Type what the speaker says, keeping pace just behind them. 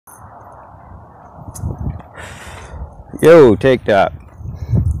Yo, TikTok.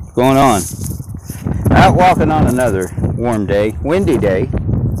 What's going on? Out walking on another warm day, windy day.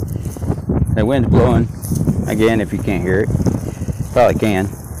 The wind's blowing again, if you can't hear it. Probably can.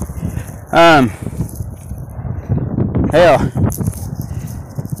 Hell,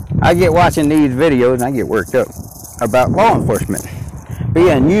 I get watching these videos and I get worked up about law enforcement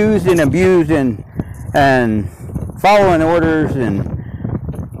being used and abused and following orders, and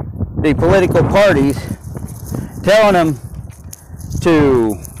the political parties telling them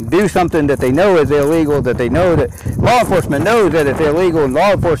to do something that they know is illegal, that they know that law enforcement knows that it's illegal, and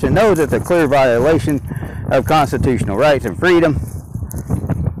law enforcement knows it's a clear violation of constitutional rights and freedom,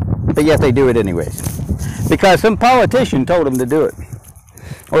 but yet they do it anyways. Because some politician told them to do it,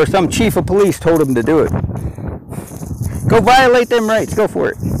 or some chief of police told them to do it. Go violate them rights, go for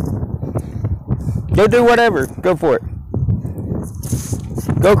it. Go do whatever, go for it.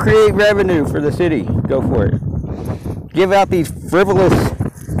 Go create revenue for the city, go for it. Give out these frivolous,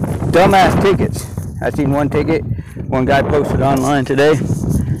 dumbass tickets. I seen one ticket, one guy posted online today,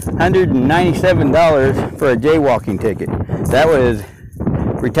 $197 for a jaywalking ticket. That was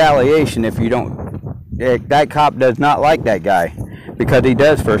retaliation if you don't, that cop does not like that guy because he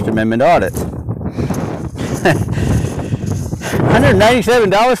does First Amendment audits.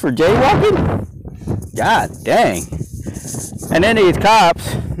 $197 for jaywalking? God dang. And then these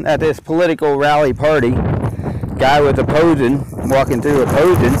cops at this political rally party, guy was opposing, walking through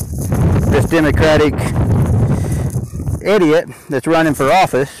opposing this Democratic idiot that's running for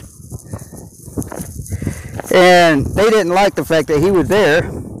office, and they didn't like the fact that he was there,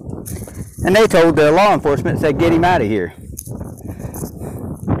 and they told the law enforcement, said, get him out of here.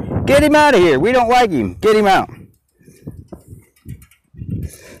 Get him out of here. We don't like him. Get him out.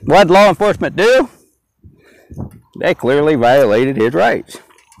 What did law enforcement do? They clearly violated his rights,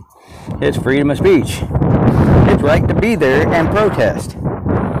 his freedom of speech, his right to be there and protest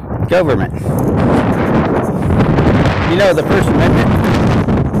government. You know, the First Amendment,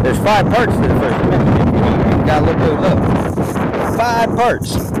 there's 5 parts to the First Amendment. You gotta look those up. 5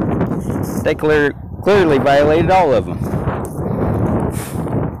 parts. They clearly violated all of them.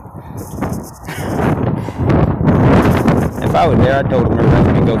 If I was there, I told them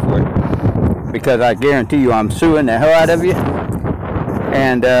to go for it. Because I guarantee you I'm suing the hell out of you.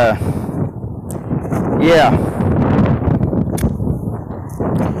 And, yeah.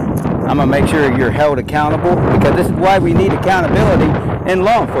 I'm going to make sure you're held accountable. Because this is why we need accountability in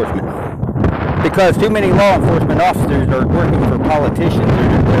law enforcement. Because too many law enforcement officers are working for politicians.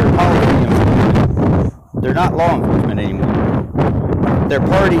 They're policy enforcement. They're not law enforcement anymore. They're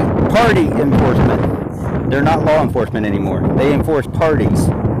party enforcement. They're not law enforcement anymore. They enforce parties.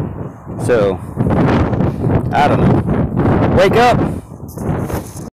 So, I don't know. Wake up.